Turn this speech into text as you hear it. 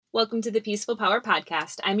Welcome to the Peaceful Power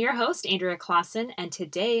Podcast. I'm your host, Andrea Clausen, and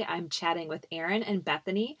today I'm chatting with Erin and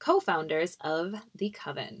Bethany, co-founders of The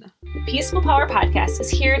Coven. The Peaceful Power Podcast is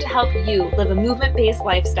here to help you live a movement-based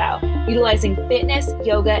lifestyle, utilizing fitness,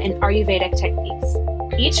 yoga, and Ayurvedic techniques.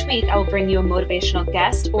 Each week, I will bring you a motivational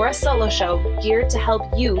guest or a solo show geared to help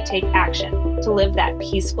you take action to live that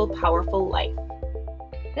peaceful, powerful life.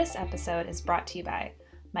 This episode is brought to you by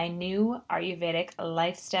my new Ayurvedic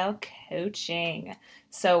lifestyle coaching.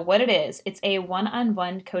 So what it is, it's a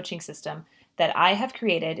one-on-one coaching system that I have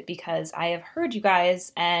created because I have heard you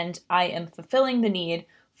guys and I am fulfilling the need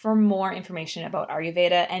for more information about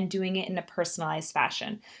Ayurveda and doing it in a personalized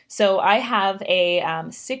fashion. So I have a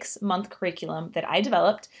 6-month curriculum that I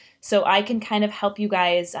developed so I can kind of help you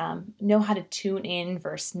guys know how to tune in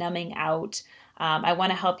versus numbing out. I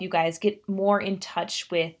want to help you guys get more in touch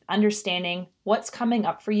with understanding what's coming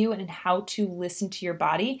up for you and how to listen to your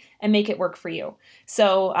body and make it work for you.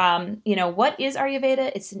 So, what is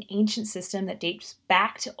Ayurveda? It's an ancient system that dates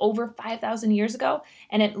back to over 5,000 years ago,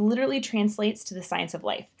 and it literally translates to the science of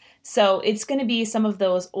life. So it's going to be some of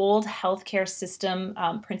those old healthcare system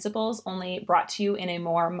principles only brought to you in a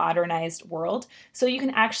more modernized world, so you can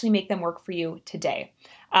actually make them work for you today.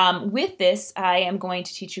 With this, I am going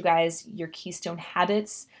to teach you guys your keystone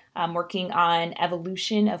habits, working on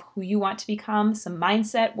evolution of who you want to become, some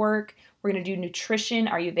mindset work. We're going to do nutrition,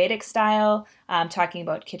 Ayurvedic style, talking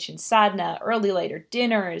about kitchen sadhana, early, later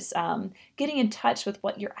dinners, getting in touch with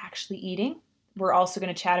what you're actually eating. We're also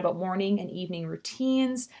going to chat about morning and evening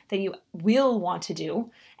routines that you will want to do.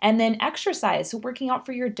 And then exercise, so working out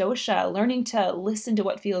for your dosha, learning to listen to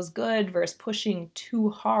what feels good versus pushing too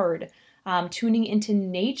hard. Tuning into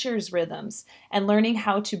nature's rhythms and learning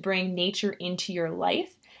how to bring nature into your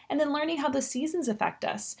life, and then learning how the seasons affect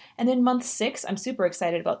us. And then month 6, I'm super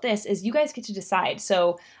excited about this, is you guys get to decide.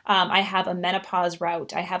 So I have a menopause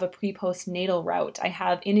route. I have a pre-postnatal route. I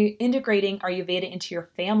have integrating Ayurveda into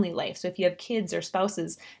your family life. So if you have kids or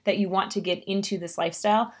spouses that you want to get into this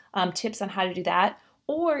lifestyle, tips on how to do that.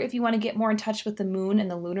 Or if you want to get more in touch with the moon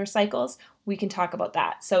and the lunar cycles, we can talk about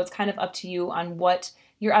that. So it's kind of up to you on what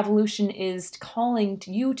your evolution is calling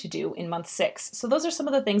to you to do in month 6. So those are some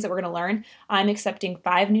of the things that we're going to learn. I'm accepting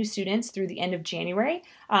 5 new students through the end of January.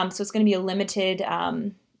 So it's going to be a limited,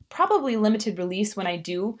 probably limited release when I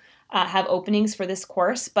do have openings for this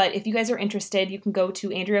course. But if you guys are interested, you can go to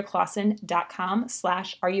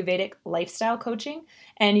andreaclausen.com/Ayurvedic lifestyle coaching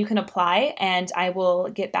and you can apply, and I will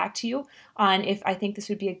get back to you on if I think this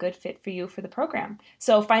would be a good fit for you for the program.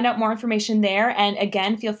 So find out more information there. And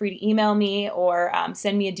again, feel free to email me or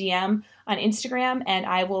send me a DM on Instagram, and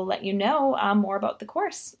I will let you know more about the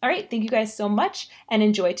course. All right. Thank you guys so much and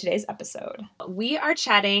enjoy today's episode. We are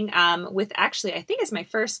chatting with actually, I think it's my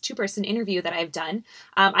first 2-person interview that I've done.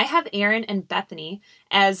 I have Erin and Bethany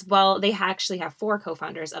as well. They actually have 4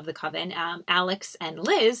 co-founders of The Coven, Alex and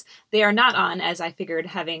Liz. They are not on, as I figured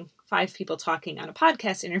having 5 people talking on a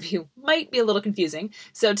podcast interview might be a little confusing.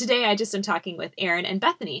 So today I just am talking with Erin and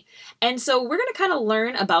Bethany. And so we're going to kind of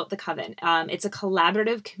learn about The Coven. It's a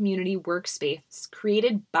collaborative community workspace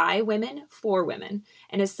created by women for women,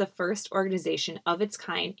 and it's the first organization of its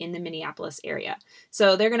kind in the Minneapolis area.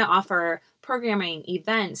 So they're going to offer programming,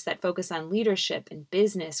 events that focus on leadership and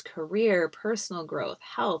business, career, personal growth,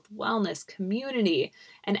 health, wellness, community,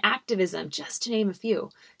 and activism, just to name a few.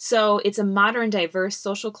 So it's a modern, diverse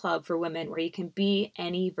social club for women where you can be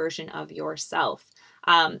any version of yourself.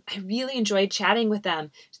 I really enjoyed chatting with them.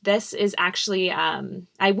 This is actually,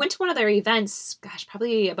 I went to one of their events,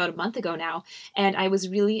 probably about a month ago now, and I was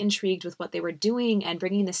really intrigued with what they were doing and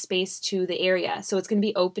bringing the space to the area. So it's going to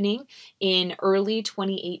be opening in early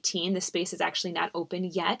 2018. The space is actually not open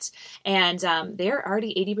yet, and they're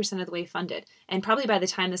already 80% of the way funded. And probably by the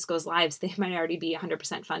time this goes live, they might already be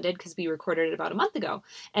 100% funded because we recorded it about a month ago.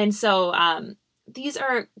 And so, these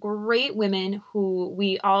are great women who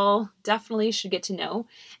we all definitely should get to know,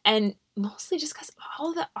 and mostly just because of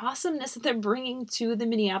all the awesomeness that they're bringing to the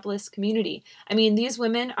Minneapolis community. I mean, these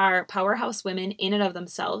women are powerhouse women in and of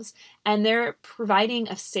themselves, and they're providing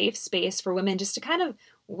a safe space for women just to kind of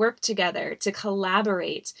work together, to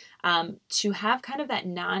collaborate, to have kind of that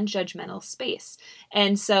non-judgmental space.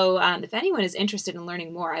 And so if anyone is interested in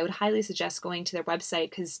learning more, I would highly suggest going to their website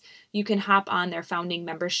because you can hop on their founding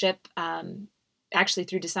membership actually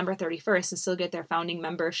through December 31st and still get their founding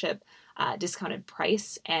membership discounted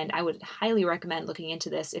price. And I would highly recommend looking into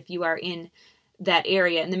this if you are in that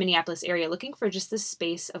area, in the Minneapolis area, looking for just this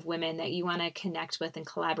space of women that you want to connect with and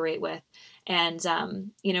collaborate with and,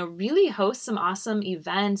 really host some awesome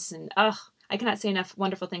events. And, I cannot say enough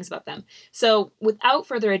wonderful things about them. So without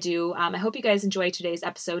further ado, I hope you guys enjoy today's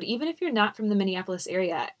episode. Even if you're not from the Minneapolis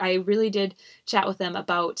area, I really did chat with them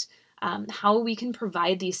about how we can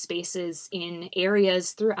provide these spaces in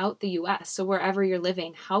areas throughout the U.S. So wherever you're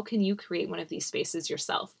living, how can you create one of these spaces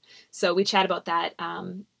yourself? So we chat about that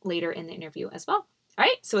later in the interview as well. All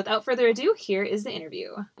right, so without further ado, here is the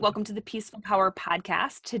interview. Welcome to the Peaceful Power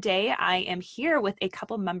Podcast. Today, I am here with a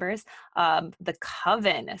couple members of the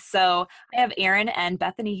Coven. So I have Erin and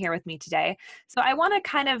Bethany here with me today. So I want to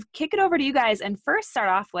kind of kick it over to you guys and first start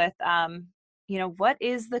off with, what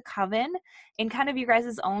is the Coven in kind of your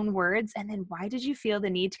guys' own words? And then why did you feel the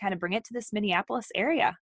need to kind of bring it to this Minneapolis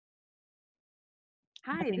area?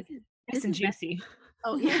 Hi, this is juicy.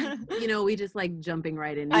 Oh, yeah. We just like jumping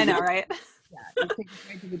right in. I know, right? Yeah, take it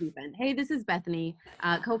right to the deep end. Hey, this is Bethany,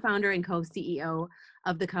 co-founder and co-CEO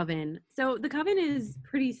of The Coven. So The Coven is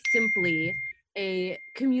pretty simply a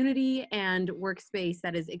community and workspace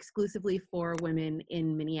that is exclusively for women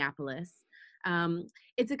in Minneapolis.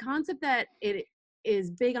 It's a concept that it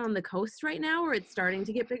is big on the coast right now, or it's starting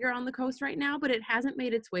to get bigger on the coast right now, but it hasn't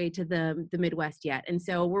made its way to the Midwest yet. And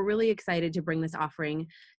so we're really excited to bring this offering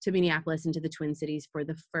to Minneapolis and to the Twin Cities for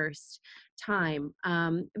the first time.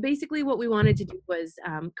 Basically what we wanted to do was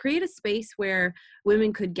create a space where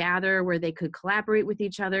women could gather, where they could collaborate with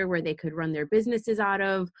each other, where they could run their businesses out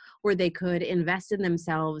of, where they could invest in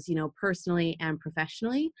themselves, personally and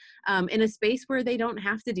professionally, in a space where they don't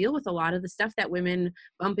have to deal with a lot of the stuff that women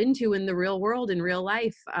bump into in the real world, in real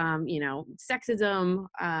life, sexism,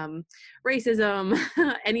 racism,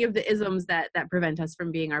 any of the isms that prevent us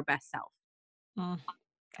from being our best self.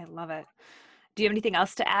 I love it. Do you have anything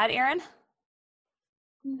else to add, Erin?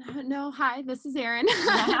 No, hi, this is Erin,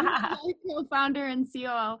 co-founder and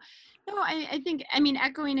COO. No, I think,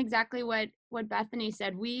 echoing exactly what Bethany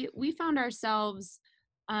said, we found ourselves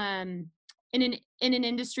in an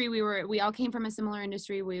industry. We all came from a similar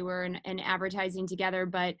industry. We were in advertising together,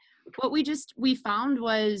 but what we found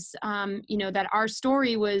was, that our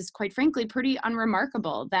story was, quite frankly, pretty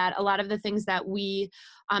unremarkable. That a lot of the things that we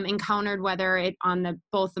encountered, whether it on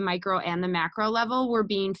both the micro and the macro level, were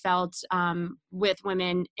being felt with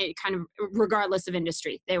women, kind of regardless of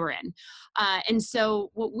industry they were in. And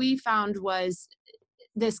so what we found was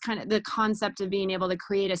this kind of the concept of being able to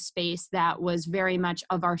create a space that was very much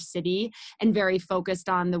of our city and very focused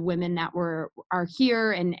on the women that are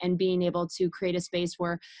here, and being able to create a space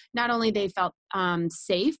where not only they felt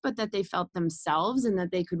safe, but that they felt themselves, and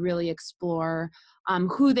that they could really explore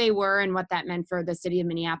who they were and what that meant for the city of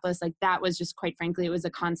Minneapolis. Like, that was just, quite frankly, it was a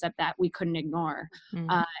concept that we couldn't ignore,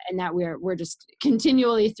 and that we're just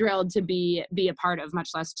continually thrilled to be a part of, much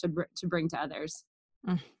less to bring to others.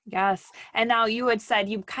 Yes. And now you had said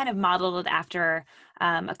you kind of modeled it after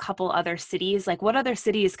a couple other cities. Like, what other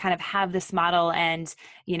cities kind of have this model? And,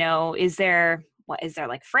 is there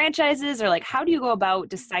like franchises, or like, how do you go about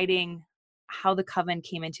deciding how the Coven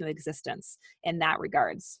came into existence in that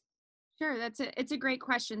regards? Sure. It's a great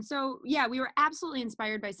question. So yeah, we were absolutely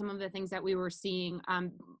inspired by some of the things that we were seeing,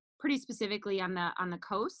 pretty specifically on the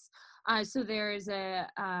coast. So there's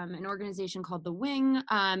an organization called The Wing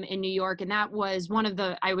in New York, and that was one of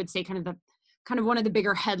the, I would say, kind of one of the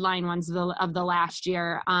bigger headline ones of the last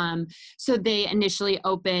year. So they initially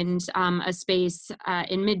opened a space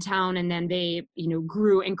in Midtown, and then they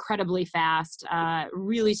grew incredibly fast,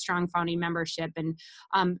 really strong founding membership. And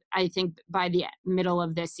I think by the middle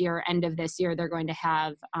of this year, end of this year, they're going to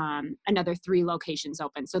have another 3 locations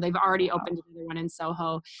open. So they've already opened another one in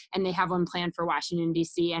Soho, and they have one planned for Washington,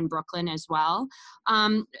 D.C. and Brooklyn as well.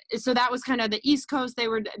 So that was kind of the East Coast. They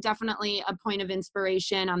were definitely a point of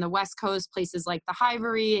inspiration. On the West Coast, places like the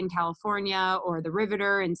Hivery in California, or the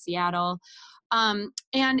Riveter in Seattle. And,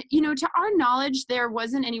 to our knowledge, there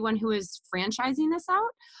wasn't anyone who was franchising this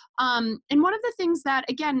out. And one of the things that,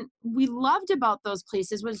 again, we loved about those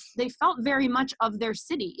places was they felt very much of their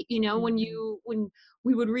city. When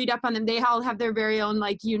we would read up on them, they all have their very own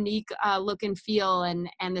unique look and feel, and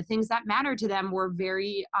the things that matter to them were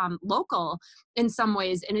very local in some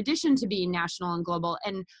ways, in addition to being national and global.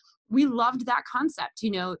 And we loved that concept.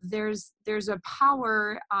 There's a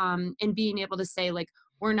power in being able to say,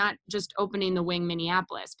 we're not just opening the Wing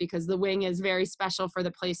Minneapolis, because the Wing is very special for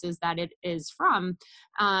the places that it is from.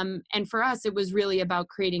 And for us, it was really about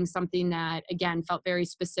creating something that, again, felt very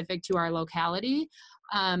specific to our locality.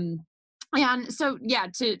 And so, yeah,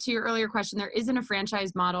 to your earlier question, there isn't a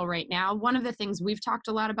franchise model right now. One of the things we've talked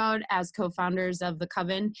a lot about as co-founders of the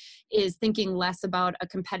Coven is thinking less about a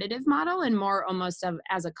competitive model and more almost of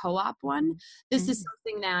as a co-op one. This is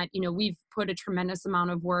something that, we've put a tremendous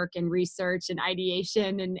amount of work and research and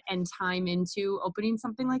ideation and time into opening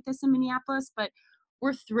something like this in Minneapolis, but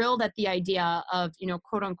we're thrilled at the idea of,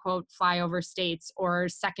 quote unquote, flyover states or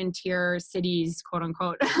second tier cities, quote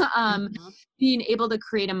unquote, being able to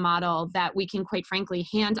create a model that we can, quite frankly,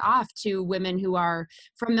 hand off to women who are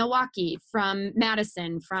from Milwaukee, from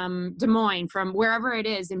Madison, from Des Moines, from wherever it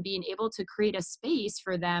is, and being able to create a space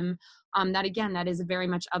for them that, again, that is very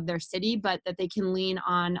much of their city, but that they can lean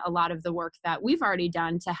on a lot of the work that we've already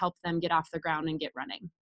done to help them get off the ground and get running.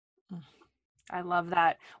 I love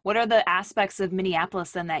that. What are the aspects of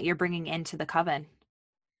Minneapolis then that you're bringing into the Coven?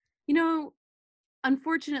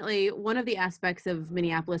 Unfortunately, one of the aspects of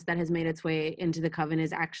Minneapolis that has made its way into the Coven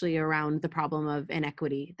is actually around the problem of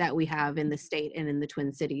inequity that we have in the state and in the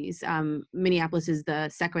Twin Cities. Minneapolis is the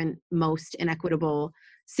second most inequitable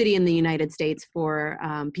city in the United States for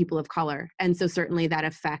people of color. And so certainly that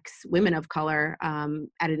affects women of color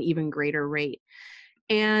at an even greater rate.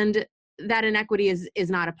 And that inequity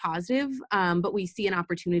is not a positive, but we see an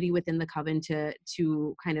opportunity within the Coven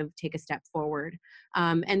to kind of take a step forward.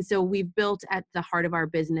 And so we've built at the heart of our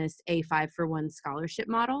business a 5-for-1 scholarship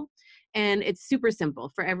model. And it's super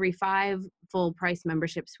simple. For every 5 full price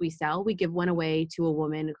memberships we sell, we give one away to a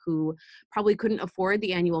woman who probably couldn't afford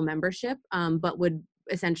the annual membership, but would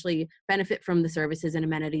essentially benefit from the services and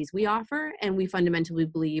amenities we offer. And we fundamentally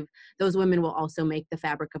believe those women will also make the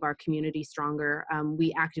fabric of our community stronger.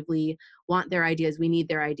 We actively want their ideas. We need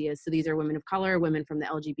their ideas. So these are women of color, women from the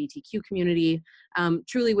LGBTQ community,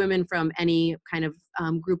 truly women from any kind of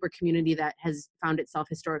group or community that has found itself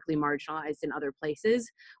historically marginalized in other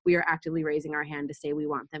places. We are actively raising our hand to say we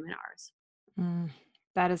want them in ours.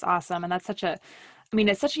 That is awesome. And that's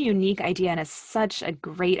it's such a unique idea, and it's such a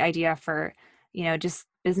great idea for just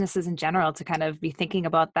businesses in general to kind of be thinking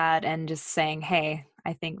about that and just saying, hey,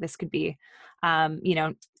 I think this could be,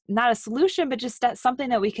 not a solution, but just something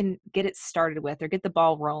that we can get it started with or get the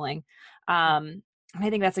ball rolling. And I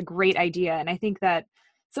think that's a great idea. And I think that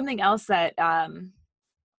something else that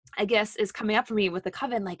I guess is coming up for me with the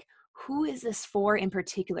Coven, like, who is this for in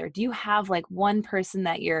particular? Do you have like one person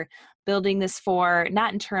that you're building this for,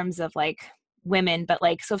 not in terms of like women, but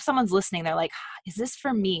like, so if someone's listening, they're like, is this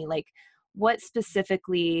for me? Like, what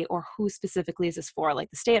specifically or who specifically is this for? Like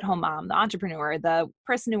the stay-at-home mom, the entrepreneur, the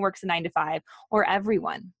person who works a 9 to 5, or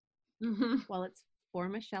everyone? Well, it's for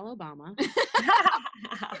Michelle Obama.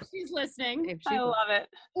 If she's listeing. I love it.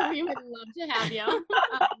 We would love to have you.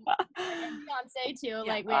 And Beyonce too.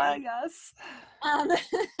 Yes. I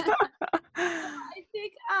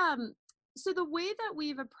think, so the way that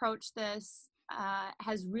we've approached this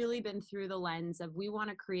has really been through the lens of we want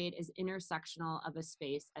to create as intersectional of a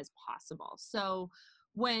space as possible. So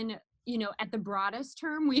when, at the broadest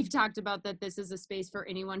term, we've talked about that this is a space for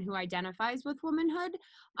anyone who identifies with womanhood,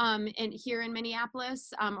 and here in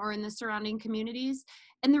Minneapolis or in the surrounding communities.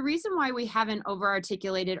 And the reason why we haven't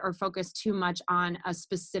over-articulated or focused too much on a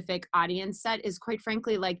specific audience set is, quite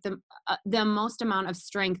frankly, like the most amount of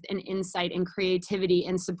strength and insight and creativity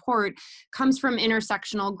and support comes from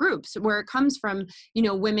intersectional groups, where it comes from,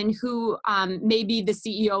 women who may be the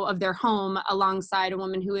CEO of their home alongside a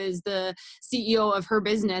woman who is the CEO of her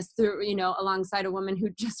business, alongside a woman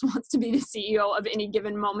who just wants to be the CEO of any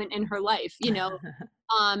given moment in her life,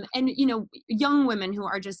 and, young women who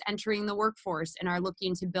are just entering the workforce and are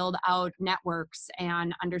looking to build out networks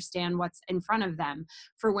and understand what's in front of them.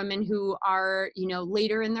 For women who are,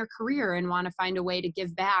 later in their career and want to find a way to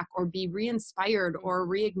give back or be re-inspired or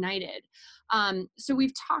reignited. So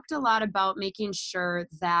we've talked a lot about making sure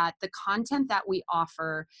that the content that we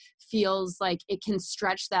offer feels like it can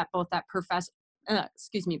stretch that both that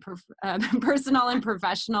personal and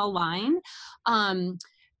professional line.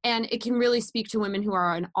 And it can really speak to women who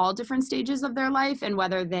are in all different stages of their life, and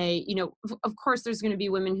whether they, of course, there's going to be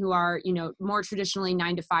women who are, more traditionally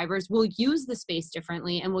 9 to 5ers will use the space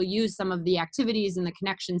differently and will use some of the activities and the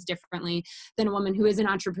connections differently than a woman who is an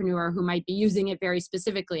entrepreneur who might be using it very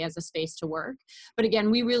specifically as a space to work. But again,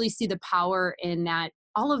 we really see the power in that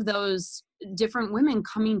all of those different women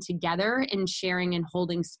coming together and sharing and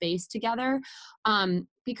holding space together,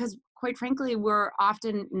 because quite frankly, we're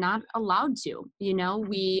often not allowed to,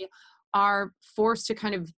 we are forced to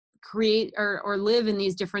kind of create or live in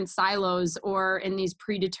these different silos or in these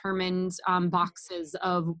predetermined boxes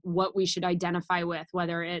of what we should identify with,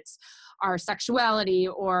 whether it's our sexuality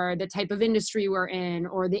or the type of industry we're in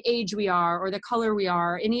or the age we are or the color we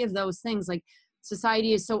are, any of those things. Like,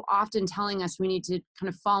 society is so often telling us we need to kind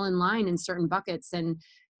of fall in line in certain buckets. And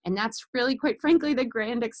that's really, quite frankly, the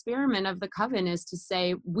grand experiment of the Coven, is to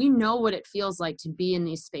say, we know what it feels like to be in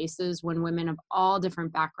these spaces when women of all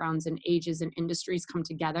different backgrounds and ages and industries come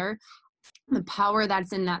together. The power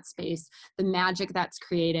that's in that space, the magic that's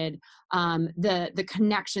created, the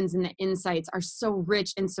connections and the insights are so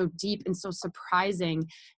rich and so deep and so surprising.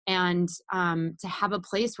 And to have a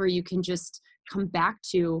place where you can just come back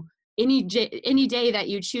to any day that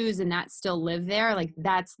you choose and that still live there, like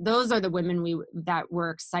those are the women that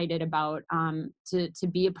we're excited about, to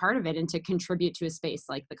be a part of it and to contribute to a space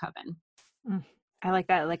like the Coven. I like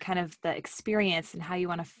that, like kind of the experience and how you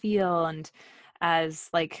want to feel. And as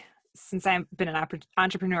like, since I've been an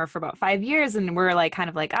entrepreneur for about 5 years, and we're like kind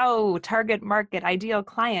of like, oh, target market, ideal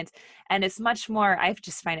client. And it's much more, I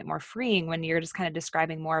just find it more freeing when you're just kind of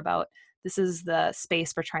describing more about, this is the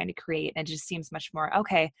space we're trying to create. And it just seems much more,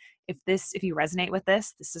 okay, if you resonate with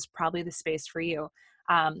this is probably the space for you.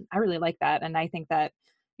 I really like that. And I think that,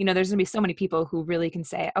 there's gonna be so many people who really can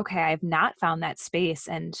say, okay, I've not found that space,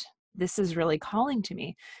 and this is really calling to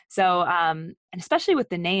me. So, and especially with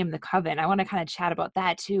the name, the Coven, I want to kind of chat about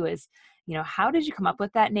that too, is, how did you come up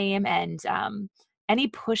with that name, and any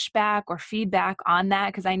pushback or feedback on that?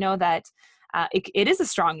 Because I know that it is a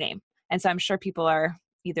strong name. And so I'm sure people are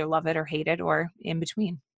either love it or hate it or in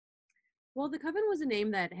between. Well, the Coven was a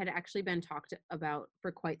name that had actually been talked about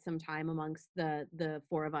for quite some time amongst the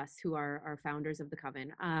four of us who are founders of the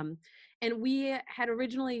Coven. And we had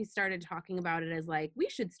originally started talking about it as like, we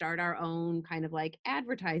should start our own kind of like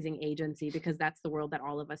advertising agency, because that's the world that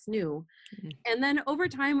all of us knew. Mm-hmm. And then over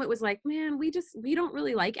time it was like, man, we don't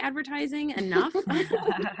really like advertising enough.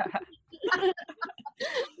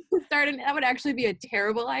 That would actually be a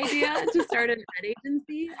terrible idea, to start an ad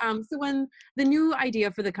agency. So when the new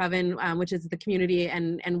idea for the Coven, which is the community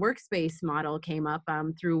and workspace model, came up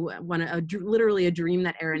through literally a dream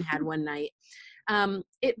that Erin had one night,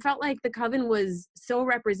 it felt like the Coven was so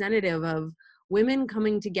representative of women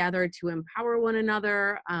coming together to empower one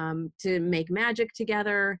another, to make magic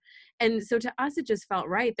together. And so to us, it just felt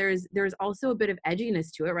right. There's also a bit of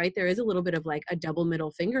edginess to it, right? There is a little bit of like a double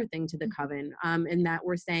middle finger thing to the Coven, in that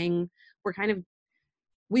we're saying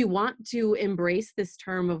we want to embrace this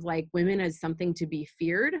term of like women as something to be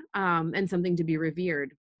feared, and something to be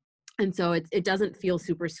revered. And so it doesn't feel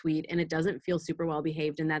super sweet, and it doesn't feel super well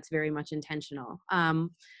behaved, and that's very much intentional.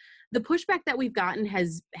 The pushback that we've gotten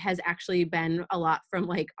has actually been a lot from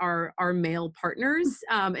like our male partners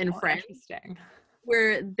and friends,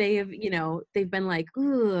 where they've been like,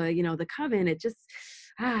 ooh, the Coven, it just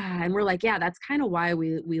and we're like, yeah, that's kind of why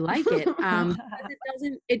we like it.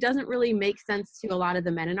 It doesn't really make sense to a lot of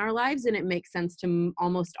the men in our lives, and it makes sense to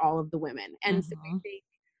almost all of the women. And so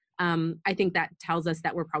I think that tells us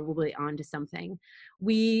that we're probably onto something.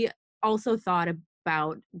 We also thought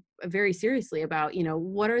about very seriously about,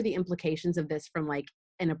 what are the implications of this from like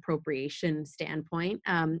an appropriation standpoint?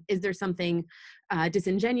 Is there something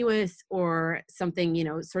disingenuous or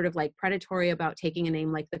something, sort of like predatory about taking a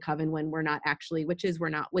name like the Coven when we're not actually witches, we're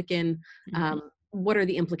not Wiccan? What are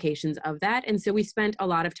the implications of that? And so we spent a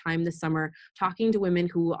lot of time this summer talking to women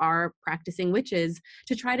who are practicing witches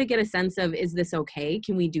to try to get a sense of, is this okay?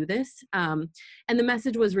 Can we do this? And the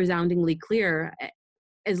message was resoundingly clear.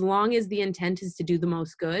 As long as the intent is to do the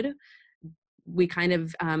most good, we kind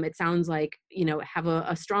of, it sounds like, have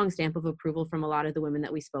a strong stamp of approval from a lot of the women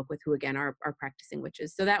that we spoke with, who again are practicing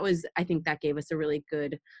witches. So I think that gave us a really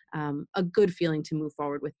good, a good feeling to move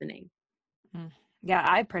forward with the name. Yeah,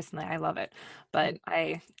 I love it, but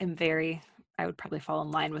I would probably fall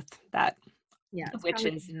in line with that. Yeah.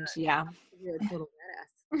 Witches and yeah. You're a total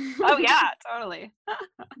badass. Oh yeah, totally.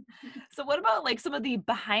 So what about like some of the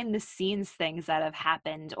behind the scenes things that have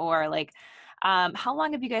happened, or like, how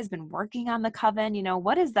long have you guys been working on the Coven?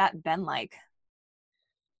 What has that been like?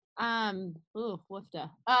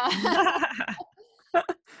 Woofda.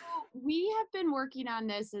 We have been working on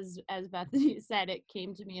this, as Bethany said, it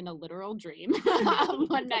came to me in a literal dream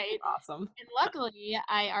one night. Awesome. And luckily,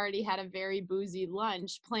 I already had a very boozy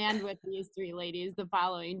lunch planned with these three ladies the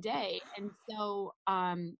following day. And so,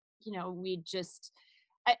 we just,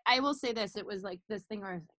 I will say this, it was like this thing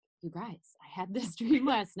where I was like, you guys, I had this dream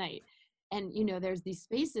last night. And, there's these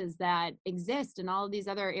spaces that exist in all of these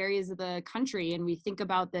other areas of the country. And we think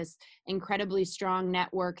about this incredibly strong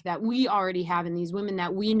network that we already have in these women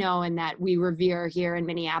that we know and that we revere here in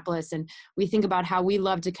Minneapolis. And we think about how we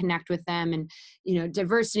love to connect with them. And,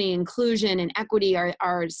 diversity, inclusion, and equity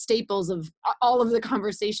are staples of all of the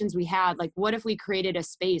conversations we had. Like, what if we created a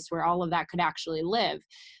space where all of that could actually live?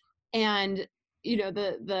 And,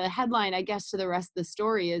 the headline, I guess, to the rest of the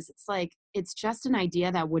story is, it's like, it's just an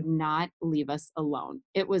idea that would not leave us alone.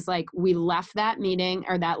 It was like, we left that meeting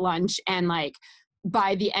or that lunch, and like,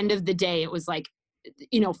 by the end of the day, it was like,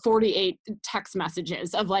 48 text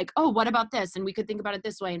messages of like, oh, what about this? And we could think about it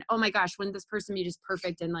this way. And oh my gosh, wouldn't this person be just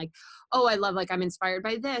perfect? And like, oh, I love, like, I'm inspired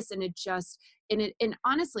by this. And and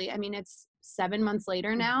honestly, I mean, it's 7 months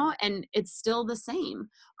later now, and it's still the same.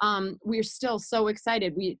 We're still so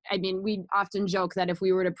excited. We often joke that if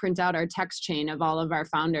we were to print out our text chain of all of our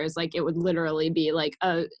founders, like, it would literally be like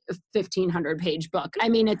a 1,500 page book. I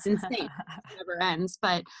mean, it's insane. It never ends.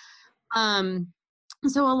 But,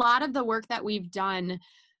 so a lot of the work that we've done,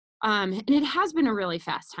 and it has been a really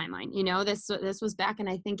fast timeline. This was back in,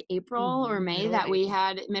 I think, April or May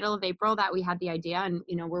middle of April that we had the idea, and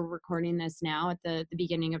we're recording this now at the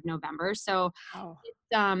beginning of November. So,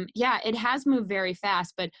 it has moved very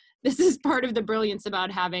fast. But this is part of the brilliance about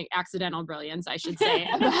having accidental brilliance, I should say,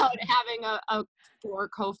 about having a 4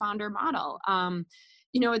 co-founder model.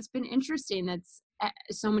 It's been interesting. That's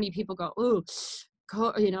so many people go, ooh,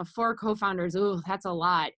 4 co-founders, ooh, that's a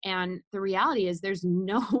lot. And the reality is there's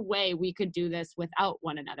no way we could do this without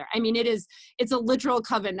one another. I mean, it's a literal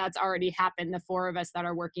coven that's already happened, the 4 of us that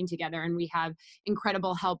are working together. And we have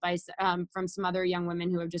incredible help from some other young women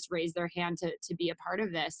who have just raised their hand to be a part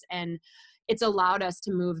of this. And it's allowed us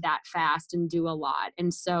to move that fast and do a lot.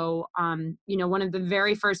 And so, one of the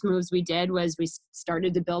very first moves we did was we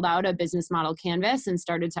started to build out a business model canvas and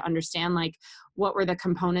started to understand, like, what were the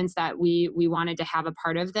components that we wanted to have a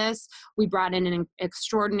part of this. We brought in an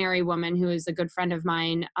extraordinary woman who is a good friend of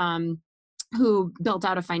mine, who built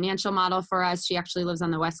out a financial model for us. She actually lives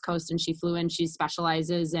on the West Coast, and she flew in. She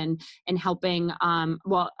specializes in helping, a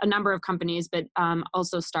number of companies, but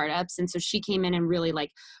also startups. And so she came in and really,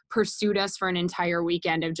 like, pursued us for an entire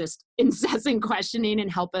weekend of just incessant questioning,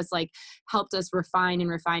 and helped us refine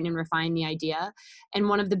the idea. And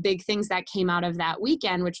one of the big things that came out of that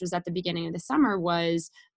weekend, which was at the beginning of the summer,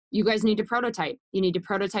 was, you guys need to prototype. You need to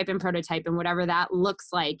prototype, and whatever that looks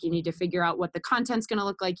like. You need to figure out what the content's going to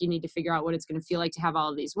look like. You need to figure out what it's going to feel like to have all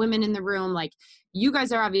of these women in the room. Like, you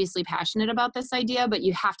guys are obviously passionate about this idea, but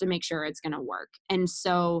you have to make sure it's going to work. And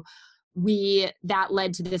so that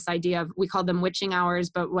led to this idea of, we called them witching hours,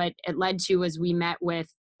 but what it led to was we met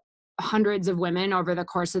with hundreds of women over the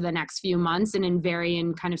course of the next few months, and in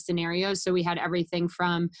varying kind of scenarios. So we had everything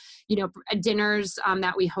from, dinners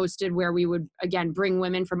that we hosted, where we would, again, bring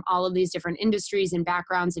women from all of these different industries and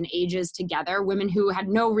backgrounds and ages together, women who had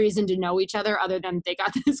no reason to know each other other than they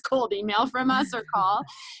got this cold email from us or call,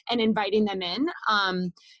 and inviting them in.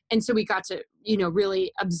 And so we got to,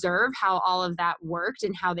 really observe how all of that worked,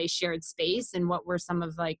 and how they shared space, and what were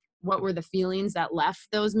the feelings that left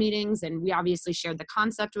those meetings. And we obviously shared the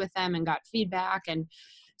concept with them and got feedback. And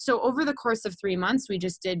so over the course of 3 months, we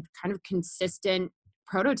just did kind of consistent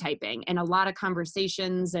prototyping and a lot of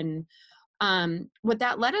conversations. And what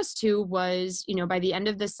that led us to was, by the end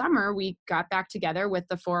of the summer, we got back together with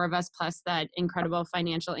the 4 of us plus that incredible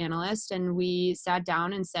financial analyst, and we sat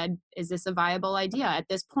down and said, is this a viable idea? At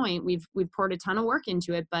this point, we've poured a ton of work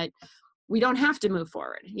into it, but we don't have to move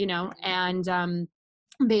forward, and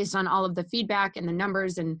based on all of the feedback and the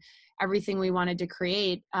numbers and everything we wanted to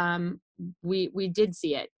create, we did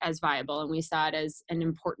see it as viable, and we saw it as an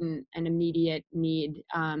important and immediate need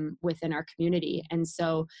within our community. And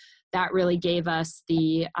so that really gave us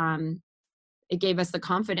the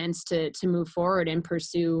confidence to move forward and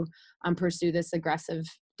pursue this aggressive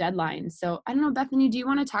deadline. So I don't know, Bethany, do you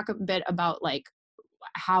want to talk a bit about, like,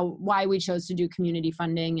 why we chose to do community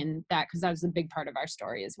funding and that, because that was a big part of our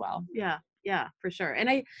story as well. Yeah, for sure. And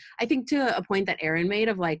I think to a point that Erin made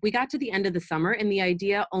of, like, we got to the end of the summer and the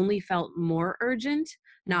idea only felt more urgent,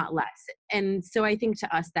 not less. And so I think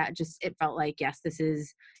to us that it felt like, yes, this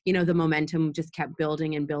is, the momentum just kept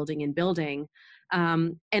building and building and building.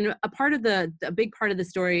 And a big part of the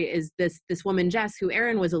story is this woman, Jess, who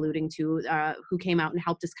Erin was alluding to, who came out and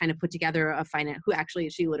helped us kind of put together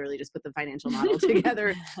she literally just put the financial model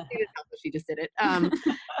together. She just did it.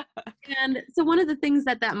 And so one of the things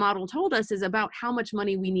that model told us is about how much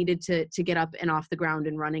money we needed to get up and off the ground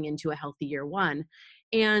and running into a healthy year one.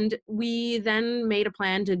 And we then made a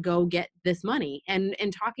plan to go get this money. And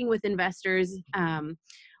talking with investors,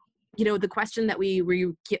 the question that we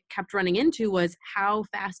kept running into was, how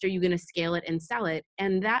fast are you going to scale it and sell it?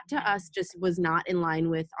 And that to us just was not in line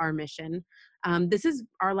with our mission. This is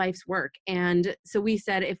our life's work. And so we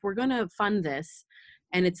said, if we're going to fund this,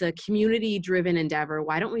 and it's a community-driven endeavor,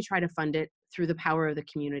 why don't we try to fund it through the power of the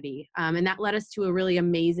community? And that led us to a really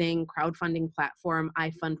amazing crowdfunding platform,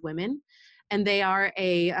 I Fund Women. and they are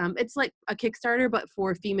it's like a Kickstarter, but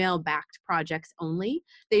for female-backed projects only.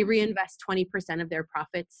 They reinvest 20% of their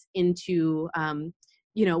profits into,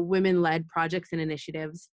 women-led projects and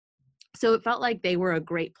initiatives. So it felt like they were a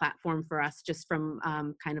great platform for us, just from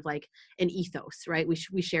kind of like an ethos, right?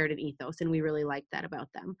 We shared an ethos, and we really liked that about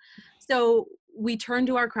them. So we turned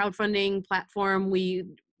to our crowdfunding platform. We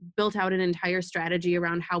built out an entire strategy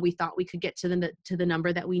around how we thought we could get to the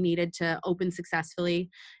number that we needed to open successfully.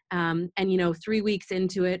 And 3 weeks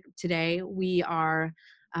into it today, we are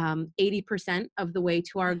 80% of the way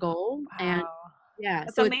to our goal. Wow. And yeah,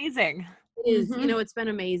 That's so amazing. it is, Mhm. it's been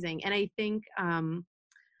amazing. And I think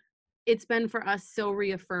it's been for us so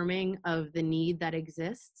reaffirming of the need that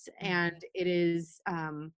exists. And it is,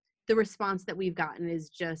 the response that we've gotten is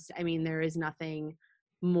just, I mean, there is nothing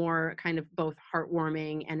more kind of both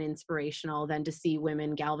heartwarming and inspirational than to see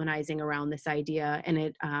women galvanizing around this idea. And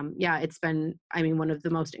it's been, I mean, one of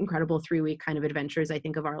the most incredible 3-week kind of adventures, I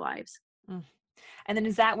think, of our lives. Mm. And then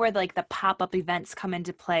is that where like the pop-up events come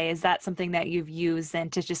into play? Is that something that you've used then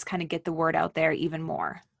to just kind of get the word out there even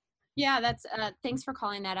more? Yeah, that's thanks for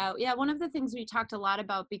calling that out. Yeah, one of the things we talked a lot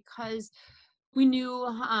about, because we knew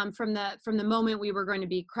from the moment we were going to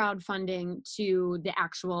be crowdfunding to the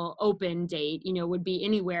actual open date, would be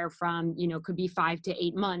anywhere from, could be 5 to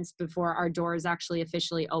 8 months before our doors actually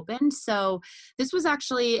officially opened. So this was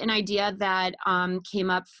actually an idea that came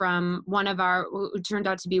up from who turned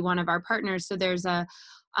out to be one of our partners. So there's a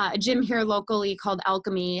gym here locally called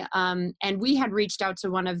Alchemy, and we had reached out to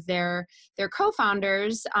one of their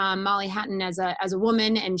co-founders, Molly Hatton, as a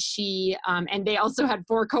woman, and she and they also had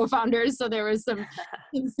 4 co-founders, so there was some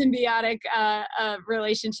symbiotic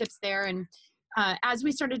relationships there. And as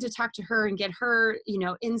we started to talk to her and get her,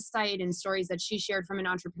 insight and stories that she shared from an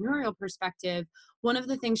entrepreneurial perspective, one of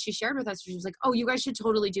the things she shared with us, she was like, "Oh, you guys should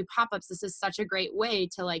totally do pop-ups. This is such a great way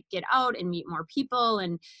to like get out and meet more people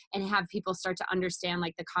and have people start to understand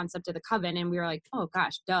like the concept of the coven." And we were like, "Oh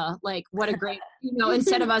gosh, duh! Like what a great,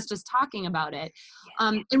 instead of us just talking about it."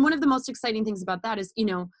 Yeah. And one of the most exciting things about that is,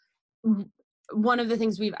 one of the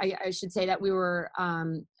things I should say that we were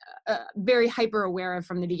very hyper aware of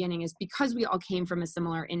from the beginning is because we all came from a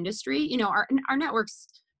similar industry. Our network's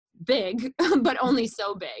big, but only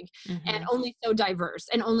so big, and Mhm. only so diverse,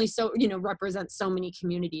 and only so represents so many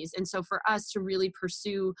communities. And so for us to really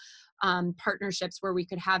pursue partnerships where we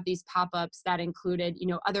could have these pop-ups that included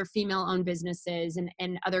other female-owned businesses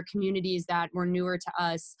and other communities that were newer to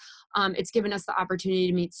us, it's given us the opportunity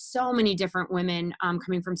to meet so many different women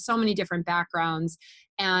coming from so many different backgrounds,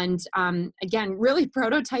 and again, really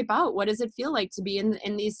prototype out what does it feel like to be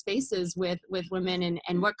in these spaces with women,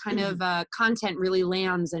 and what kind of content really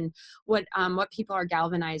lands, and what people are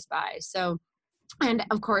galvanized by. So, and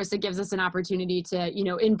of course, it gives us an opportunity to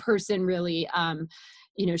in person really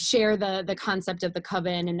share the concept of the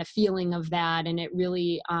coven and the feeling of that, and it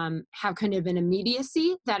really have kind of an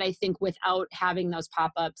immediacy that I think without having those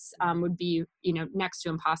pop-ups would be next to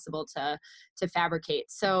impossible to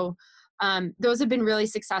fabricate. So those have been really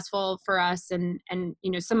successful for us, and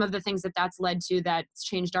some of the things that's led to, that's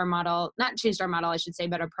changed our model, not changed our model I should say,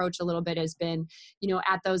 but approach a little bit, has been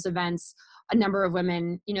at those events a number of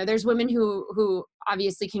women, there's women who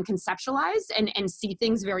obviously can conceptualize and see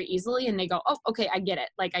things very easily, and they go, "Oh, okay, I get it.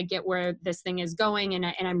 Like I get where this thing is going, and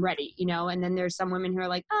I'm ready," and then there's some women who are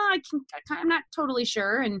like, "Oh, I'm not totally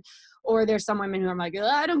sure," or there's some women who are like,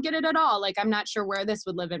 "I don't get it at all. Like I'm not sure where this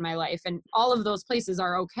would live in my life," and all of those places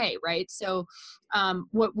are okay, right? So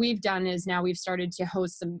what we've done is now we've started to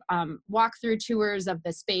host some walkthrough tours of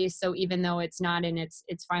the space. So even though it's not in its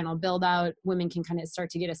final build out, women can kind of start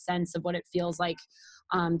to get a sense of what it feels like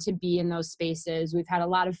to be in those spaces. We've had a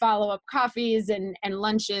lot of follow-up coffees and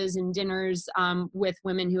lunches and dinners with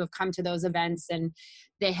women who have come to those events, and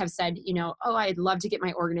they have said, "Oh, I'd love to get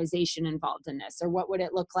my organization involved in this," or "What would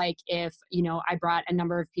it look like if, I brought a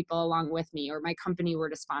number of people along with me, or my company were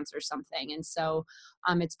to sponsor something?" And so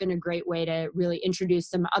it's been a great way to really introduce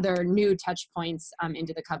some other new touch points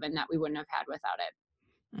into the coven that we wouldn't have had without it.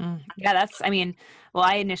 Yeah, well,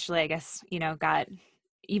 I initially, I guess, got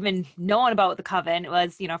even knowing about the coven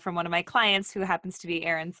was, from one of my clients who happens to be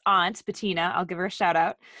Aaron's aunt, Bettina. I'll give her a shout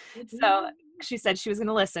out. So she said she was going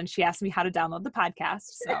to listen. She asked me how to download the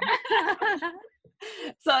podcast.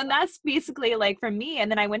 And that's basically like for me.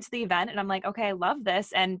 And then I went to the event and I'm like, okay, I love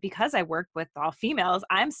this. And because I work with all females,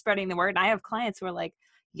 I'm spreading the word. And I have clients who are like,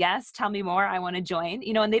 yes, tell me more. I want to join,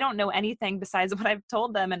 and they don't know anything besides what I've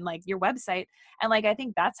told them and like your website. And like, I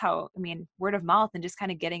think that's how, word of mouth and just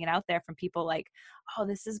kind of getting it out there from people like, oh,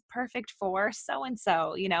 this is perfect for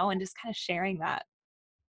so-and-so, and just kind of sharing that.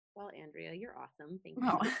 Well, Andrea, you're awesome. Thank you.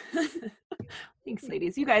 Oh. Thanks,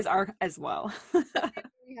 ladies. You guys are as well.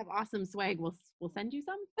 We have awesome swag. We'll send you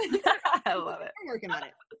some. I love it. We're working on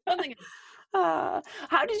it. Something.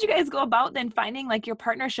 How did you guys go about then finding like your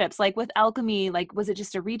partnerships? Like with Alchemy, like was it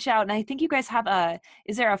just a reach out? And I think you guys have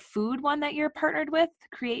is there a food one that you're partnered with?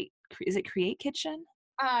 Is it Create Kitchen?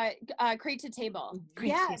 Crate to Table.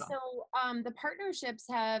 Crate to Table. So the partnerships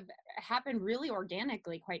have happened really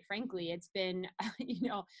organically, quite frankly. It's been,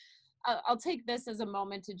 I'll take this as a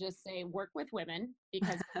moment to just say work with women,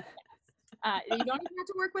 because you don't even have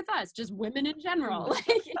to work with us, just women in general.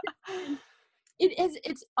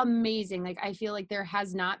 It's amazing. Like, I feel like there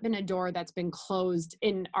has not been a door that's been closed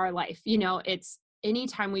in our life. It's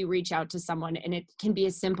anytime we reach out to someone, and it can be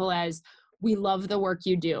as simple as, we love the work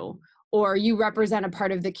you do, or you represent a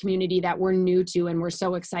part of the community that we're new to and we're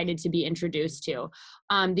so excited to be introduced to.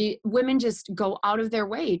 The women just go out of their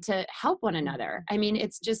way to help one another. I mean,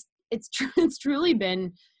 it's truly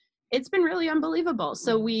been, it's been really unbelievable.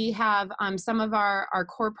 So we have some of our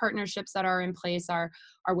core partnerships that are in place are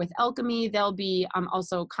with Alchemy. They'll be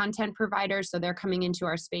also content providers. So they're coming into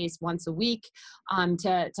our space once a week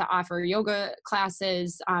to offer yoga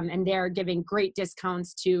classes. And they're giving great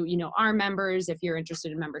discounts to, our members if you're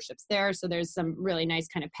interested in memberships there. So there's some really nice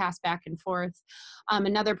kind of pass back and forth.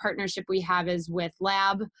 Another partnership we have is with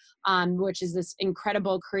Lab, which is this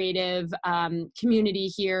incredible creative community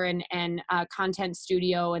here and content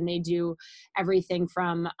studio. And they do everything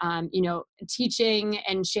from, teaching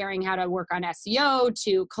and sharing how to work on SEO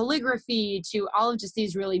to calligraphy to all of just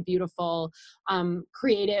these really beautiful,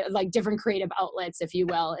 creative, like different creative outlets, if you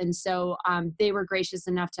will. And so they were gracious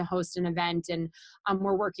enough to host an event, and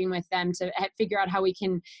we're working with them to figure out how we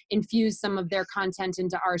can infuse some of their content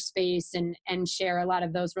into our space and share a lot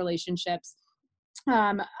of those relationships.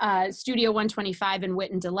 Studio 125 and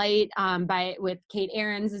Wit and Delight with Kate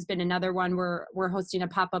Ahrens has been another one. We're hosting a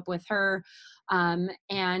pop-up with her.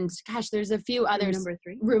 And gosh, there's a few others.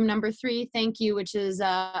 Room number three, thank you, which is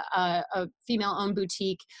a female-owned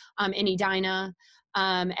boutique in Edina.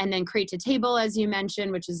 And then Crate to Table, as you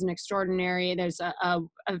mentioned, which is an extraordinary, there's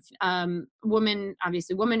a woman,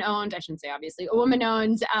 obviously woman-owned, I shouldn't say obviously, a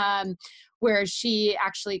woman-owned, where she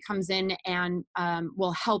actually comes in and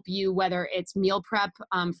will help you, whether it's meal prep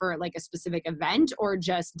for like a specific event or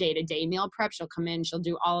just day-to-day meal prep. She'll come in, she'll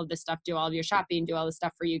do all of this stuff, do all of your shopping, do all the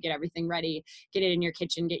stuff for you, get everything ready, get it in your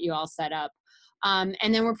kitchen, get you all set up. And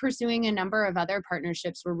then we're pursuing a number of other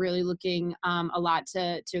partnerships. We're really looking a lot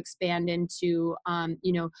to expand into,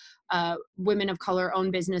 women of color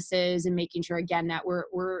owned businesses, and making sure again that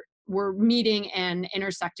we're meeting and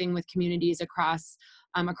intersecting with communities across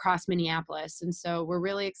Minneapolis. And so we're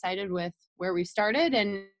really excited with where we've started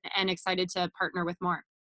and excited to partner with more.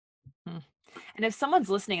 And if someone's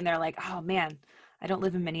listening and they're like, oh man, I don't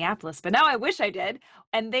live in Minneapolis, but now I wish I did,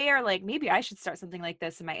 and they are like, maybe I should start something like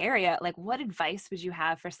this in my area, like what advice would you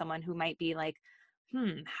have for someone who might be like,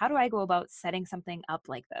 how do I go about setting something up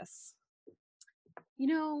like this?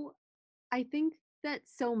 I think that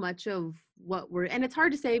so much of what and it's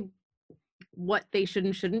hard to say what they should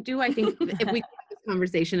and shouldn't do. I think if we had this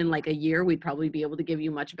conversation in like a year, we'd probably be able to give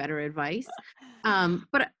you much better advice.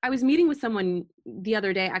 But I was meeting with someone the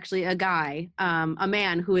other day, actually a guy, a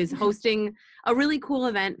man who is hosting a really cool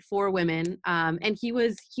event for women. And he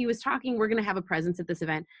was talking, we're going to have a presence at this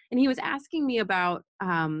event. And he was asking me about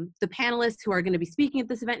the panelists who are going to be speaking at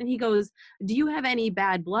this event. And he goes, do you have any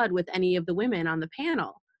bad blood with any of the women on the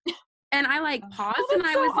panel? And I paused and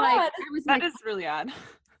I was like, that is really odd.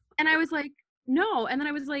 And I was like, no. And then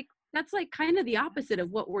I was like, that's like kind of the opposite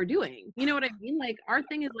of what we're doing. You know what I mean? Like our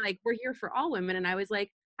thing is like, we're here for all women. And I was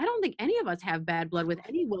like, I don't think any of us have bad blood with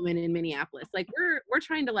any woman in Minneapolis. Like we're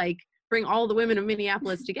trying to like bring all the women of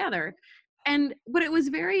Minneapolis together. But it was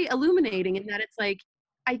very illuminating in that it's like,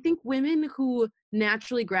 I think women who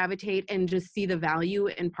naturally gravitate and just see the value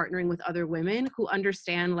in partnering with other women who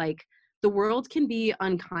understand like the world can be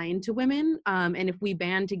unkind to women. And if we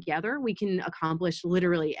band together, we can accomplish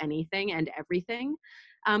literally anything and everything.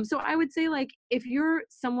 So I would say like, if you're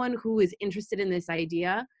someone who is interested in this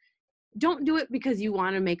idea, don't do it because you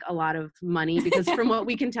want to make a lot of money, because from what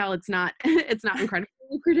we can tell, it's not incredibly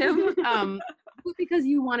lucrative. Do it because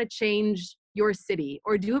you want to change your city,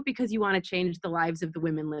 or do it because you want to change the lives of the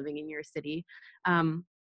women living in your city.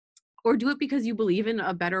 Or do it because you believe in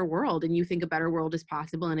a better world and you think a better world is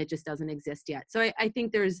possible and it just doesn't exist yet. So I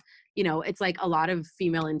think there's, it's like a lot of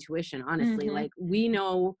female intuition, honestly. Like we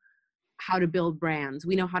know how to build brands.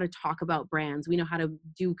 We know how to talk about brands. We know how to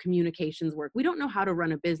do communications work. We don't know how to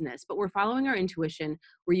run a business, but we're following our intuition.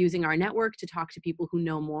 We're using our network to talk to people who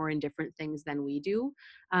know more in different things than we do.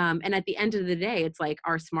 And at the end of the day, it's like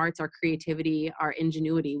our smarts, our creativity, our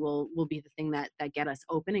ingenuity will be the thing that get us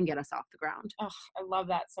open and get us off the ground. Oh, I love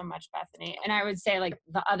that so much, Bethany. And I would say, like,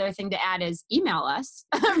 the other thing to add is email us.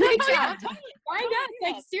 Reach out. Find us.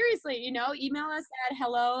 Like, seriously, email us at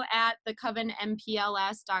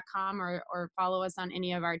hello@thecovenmpls.com or follow us on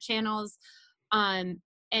any of our channels. And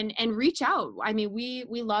reach out. I mean,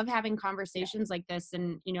 we love having conversations like this.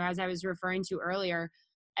 And, as I was referring to earlier,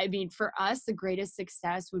 I mean, for us, the greatest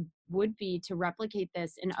success would be to replicate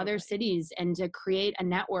this in other cities and to create a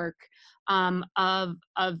network of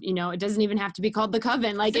it doesn't even have to be called the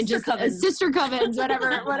Coven, like sister it just sister covens, whatever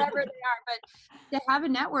they are, but to have a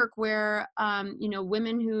network where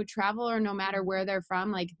women who travel, or no matter where they're from,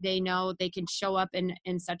 like, they know they can show up in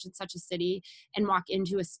such and such a city and walk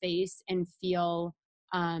into a space and feel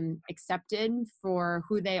accepted for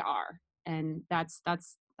who they are. And that's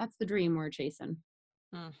the dream we're chasing.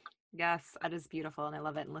 Yes, that is beautiful. And I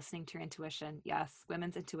love it. And listening to your intuition. Yes,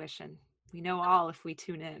 women's intuition. We know all if we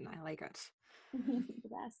tune in. I like it. The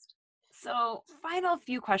best. So final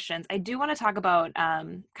few questions. I do want to talk about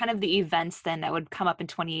kind of the events then that would come up in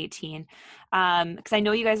 2018. Because I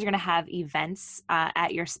know you guys are going to have events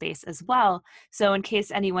at your space as well. So in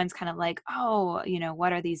case anyone's kind of like, oh,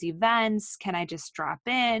 what are these events? Can I just drop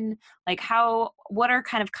in? Like what are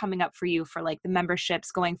kind of coming up for you for like the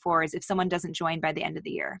memberships going forwards if someone doesn't join by the end of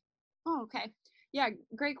the year? Oh, okay. Yeah,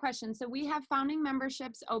 great question. So we have founding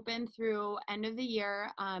memberships open through end of the year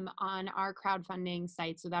on our crowdfunding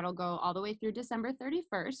site. So that'll go all the way through December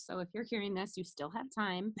 31st. So if you're hearing this, you still have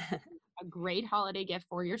time. A great holiday gift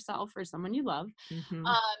for yourself or someone you love. Mm-hmm.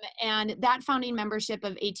 And that founding membership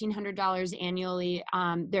of $1,800 annually,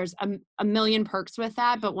 there's a million perks with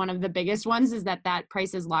that. But one of the biggest ones is that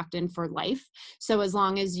price is locked in for life. So as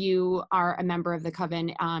long as you are a member of the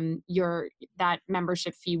Coven, that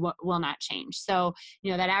membership fee will not change. So,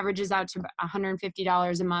 that averages out to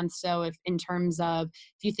 $150 a month. So if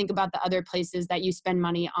you think about the other places that you spend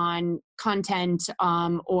money on content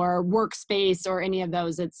or workspace or any of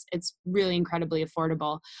those, it's really incredibly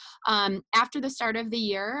affordable. After the start of the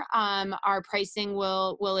year, our pricing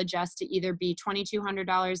will adjust to either be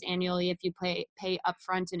 $2,200 annually if you pay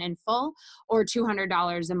upfront and in full, or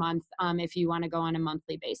 $200 a month if you want to go on a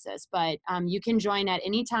monthly basis. But you can join at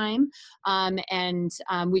any time, and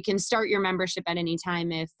we can start your membership at any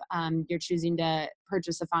time if you're choosing to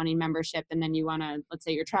purchase a founding membership, and then you want to, let's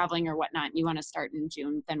say you're traveling or whatnot, and you want to start in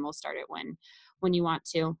June, then we'll start it when you want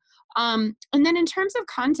to. And then in terms of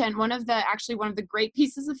content, one of the great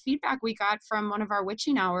pieces of feedback we got from one of our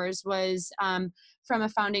witching hours was from a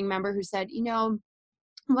founding member who said,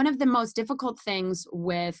 one of the most difficult things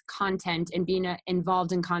with content and being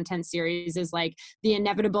involved in content series is like the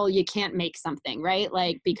inevitable, you can't make something, right?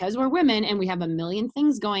 Like, because we're women and we have a million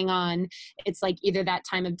things going on, it's like either that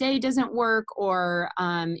time of day doesn't work or,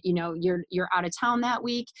 you're out of town that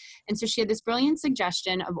week. And so she had this brilliant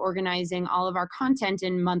suggestion of organizing all of our content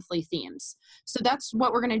in monthly themes. So that's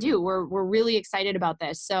what we're going to do. We're really excited about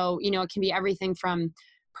this. So, it can be everything from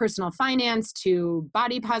personal finance to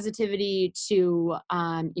body positivity to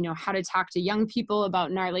how to talk to young people about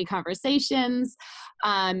gnarly conversations,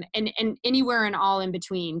 and anywhere and all in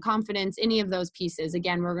between, confidence, any of those pieces.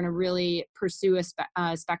 Again, we're going to really pursue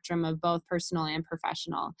a spectrum of both personal and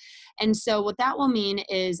professional. And so what that will mean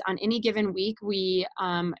is on any given week, we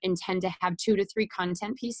intend to have 2 to 3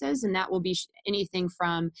 content pieces, and that will be anything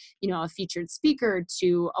from a featured speaker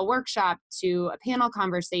to a workshop to a panel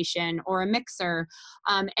conversation or a mixer.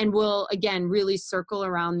 And we'll, again, really circle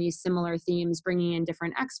around these similar themes, bringing in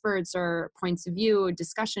different experts or points of view,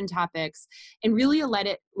 discussion topics, and really let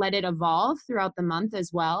it evolve throughout the month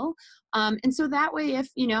as well. And so that way, if,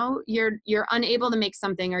 you're unable to make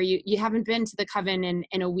something, or you haven't been to the Coven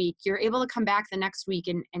in a week, you're able to come back the next week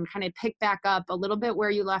and kind of pick back up a little bit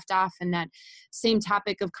where you left off, and that same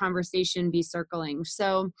topic of conversation be circling.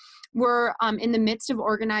 So we're in the midst of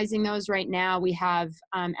organizing those right now. We have,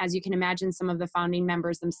 as you can imagine, some of the founding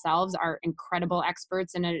members themselves are incredible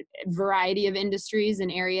experts in a variety of industries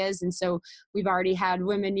and areas. And so we've already had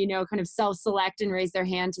women, kind of self-select and raise their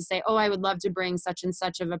hand to say, oh, I would love to bring such and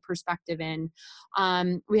such of a perspective in.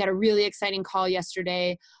 We had a really exciting call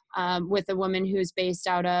yesterday with a woman who's based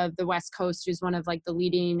out of the West Coast, who's one of like the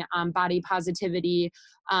leading body positivity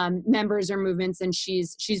members or movements. And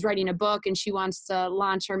she's writing a book, and she wants to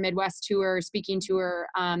launch her Midwest tour, speaking tour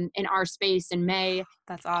in our space in May.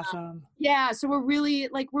 That's awesome. Yeah. So we're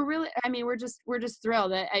just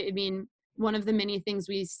thrilled. one of the many things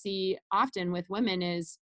we see often with women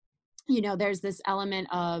is, there's this element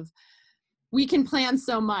of, we can plan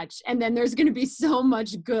so much, and then there's going to be so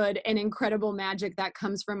much good and incredible magic that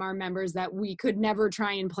comes from our members that we could never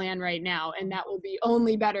try and plan right now. And that will be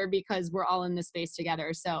only better because we're all in this space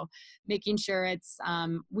together. So making sure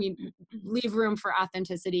we leave room for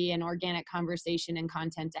authenticity and organic conversation and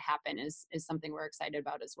content to happen is something we're excited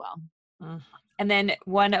about as well. And then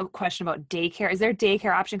one question about daycare. Is there a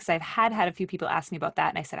daycare option? Because I've had a few people ask me about that,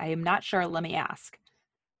 and I said, I am not sure. Let me ask.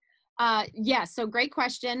 Yes. So great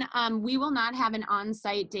question. We will not have an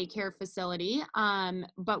on-site daycare facility,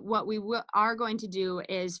 but what we are going to do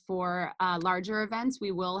is for larger events,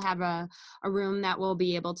 we will have a room that will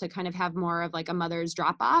be able to kind of have more of like a mother's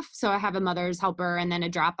drop-off. So I have a mother's helper and then a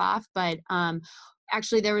drop-off. But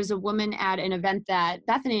actually, there was a woman at an event that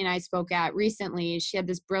Bethany and I spoke at recently. She had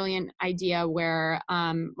this brilliant idea where,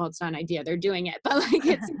 well, it's not an idea, they're doing it, but like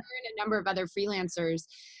it's her and a number of other freelancers,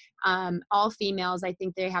 all females. I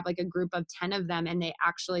think they have like a group of 10 of them, and they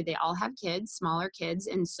all have kids, smaller kids.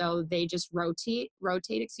 And so they just rotate,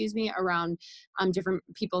 around different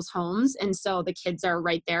people's homes. And so the kids are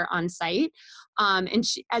right there on site. And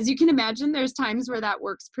as you can imagine, there's times where that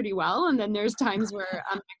works pretty well. And then there's times where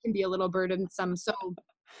it can be a little burdensome. So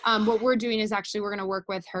what we're doing is actually we're going to work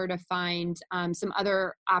with her to find some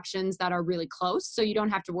other options that are really close. So you don't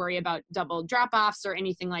have to worry about double drop-offs or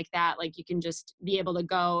anything like that. Like you can just be able to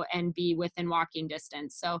go and be within walking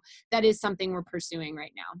distance. So that is something we're pursuing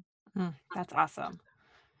right now. That's awesome.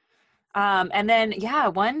 And then,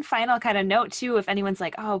 one final kind of note too, if anyone's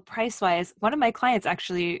like, oh, price wise, one of my clients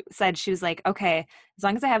actually said, she was like, okay, as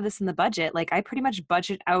long as I have this in the budget, like I pretty much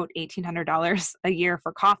budget out $1,800 a year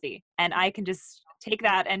for coffee, and I can just take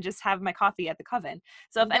that and just have my coffee at the Coven.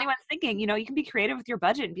 So if anyone's thinking, you can be creative with your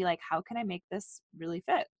budget and be like, how can I make this really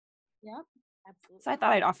fit? Yep. Absolutely. So I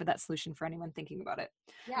thought I'd offer that solution for anyone thinking about it.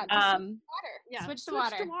 Yeah. Water. Yeah. Switch to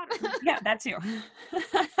water. Yeah, that too.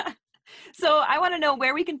 So I want to know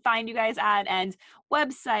where we can find you guys at, and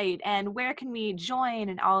website, and where can we join,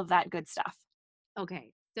 and all of that good stuff.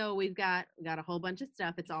 Okay. So we've got a whole bunch of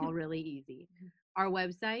stuff. It's all really easy. Our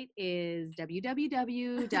website is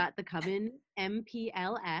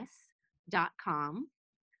www.thecovenmpls.com.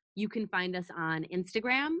 You can find us on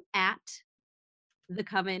Instagram at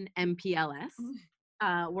thecovenmpls.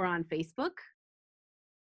 We're on Facebook,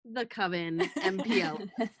 The Coven MPLS.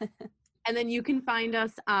 And then you can find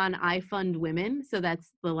us on iFundWomen. So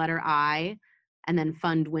that's the letter I and then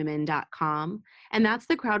fundwomen.com. And that's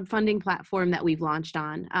the crowdfunding platform that we've launched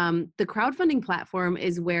on. The crowdfunding platform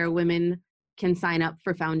is where women can sign up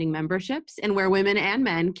for founding memberships, and where women and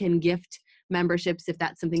men can gift memberships if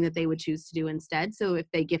that's something that they would choose to do instead. So if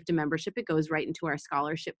they gift a membership, it goes right into our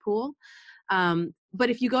scholarship pool. But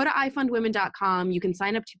if you go to ifundwomen.com, you can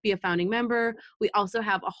sign up to be a founding member. We also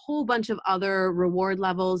have a whole bunch of other reward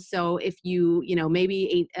levels. So if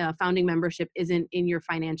maybe a founding membership isn't in your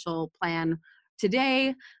financial plan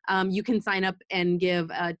today, you can sign up and give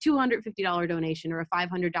a $250 donation or a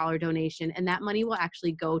 $500 donation, and that money will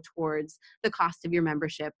actually go towards the cost of your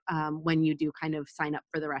membership when you do kind of sign up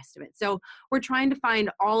for the rest of it. So we're trying to find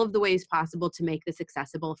all of the ways possible to make this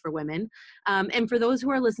accessible for women. And for those who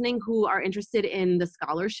are listening who are interested in the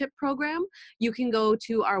scholarship program, you can go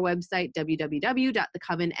to our website,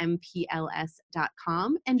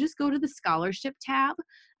 www.thecovenmpls.com, and just go to the scholarship tab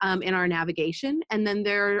in our navigation. And then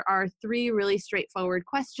there are 3 really straightforward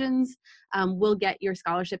questions. We'll get your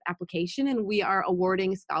scholarship application, and we are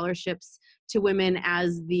awarding scholarships to women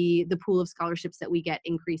as the pool of scholarships that we get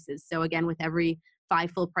increases. So again, with every 5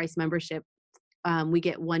 full price membership, we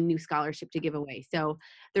get 1 new scholarship to give away. So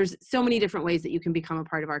there's so many different ways that you can become a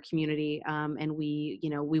part of our community. And we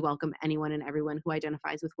welcome anyone and everyone who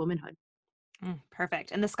identifies with womanhood.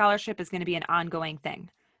 Perfect. And the scholarship is going to be an ongoing thing.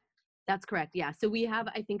 That's correct. Yeah. So we have,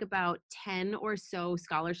 I think, about 10 or so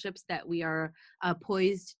scholarships that we are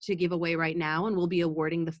poised to give away right now. And we'll be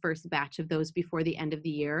awarding the first batch of those before the end of the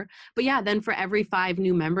year. But yeah, then for every 5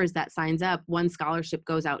 new members that signs up, 1 scholarship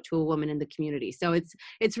goes out to a woman in the community. So it's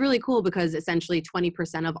really cool because essentially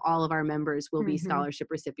 20% of all of our members will be scholarship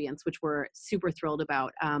recipients, which we're super thrilled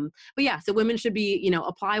about. But yeah, so women should be,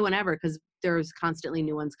 apply whenever, because there's constantly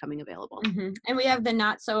new ones coming available. And we have the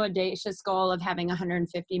not so audacious goal of having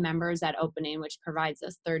 150 members at opening, which provides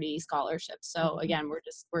us 30 scholarships. So again, we're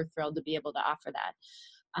thrilled to be able to offer that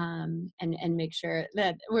and make sure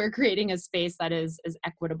that we're creating a space that is as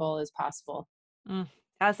equitable as possible.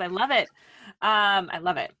 Yes, I love it. I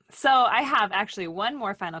love it. So I have actually one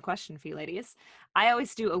more final question for you ladies. I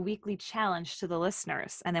always do a weekly challenge to the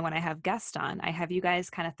listeners. And then when I have guests on, I have you guys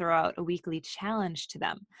kind of throw out a weekly challenge to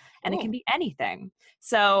them. And it can be anything.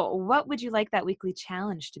 So what would you like that weekly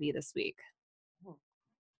challenge to be this week?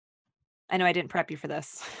 I know I didn't prep you for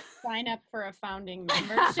this. Sign up for a founding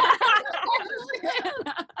membership.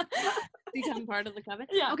 Become part of the coven.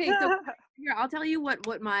 Yeah. Okay, so here I'll tell you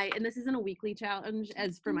what my, and this isn't a weekly challenge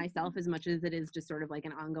as for myself as much as it is just sort of like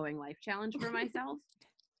an ongoing life challenge for myself.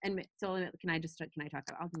 And so can I talk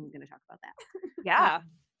about, I'm going to talk about that. Yeah.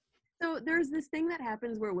 So there's this thing that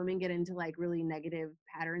happens where women get into like really negative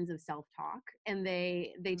patterns of self-talk, and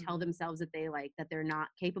they tell themselves that that they're not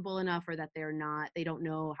capable enough, or that they don't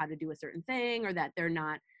know how to do a certain thing, or that they're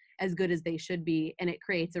not as good as they should be. And it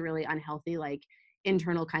creates a really unhealthy, like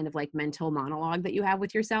internal kind of like mental monologue that you have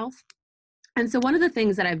with yourself. And so one of the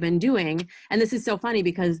things that I've been doing, and this is so funny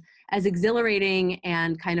because as exhilarating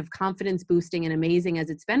and kind of confidence boosting and amazing as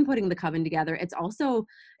it's been putting the coven together, it's also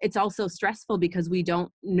stressful because we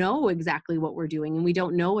don't know exactly what we're doing, and we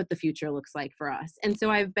don't know what the future looks like for us. And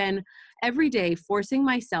so I've been every day forcing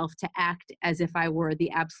myself to act as if I were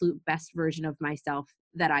the absolute best version of myself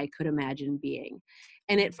that I could imagine being.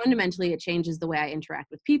 And it fundamentally, it changes the way I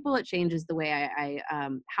interact with people. It changes the way I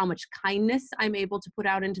how much kindness I'm able to put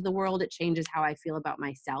out into the world. It changes how I feel about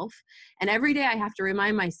myself. And every day I have to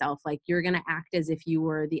remind myself, like, you're going to act as if you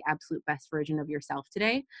were the absolute best version of yourself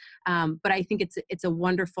today. But I think it's a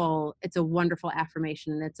wonderful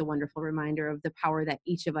affirmation, and it's a wonderful reminder of the power that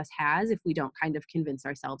each of us has if we don't kind of convince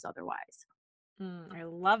ourselves otherwise. I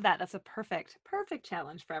love that. That's a perfect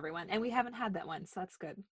challenge for everyone. And we haven't had that one, so that's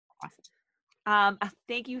good. Awesome.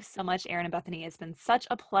 Thank you so much, Erin and Bethany. It's been such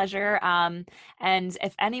a pleasure. And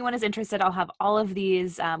if anyone is interested, I'll have all of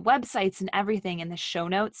these websites and everything in the show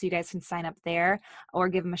notes, so you guys can sign up there or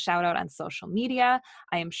give them a shout out on social media.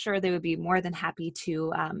 I am sure they would be more than happy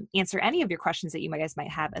to answer any of your questions that you guys might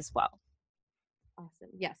have as well. Awesome.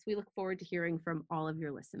 Yes, we look forward to hearing from all of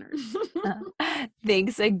your listeners.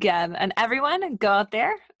 Thanks again. And everyone, go out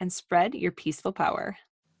there and spread your peaceful power.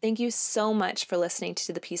 Thank you so much for listening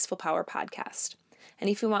to the Peaceful Power podcast. And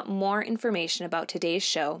if you want more information about today's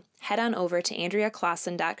show, head on over to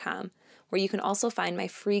AndreaClaassen.com, where you can also find my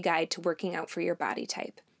free guide to working out for your body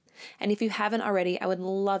type. And if you haven't already, I would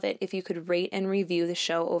love it if you could rate and review the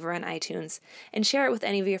show over on iTunes and share it with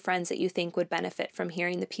any of your friends that you think would benefit from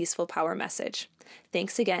hearing the Peaceful Power message.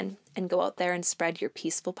 Thanks again, and go out there and spread your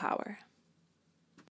peaceful power.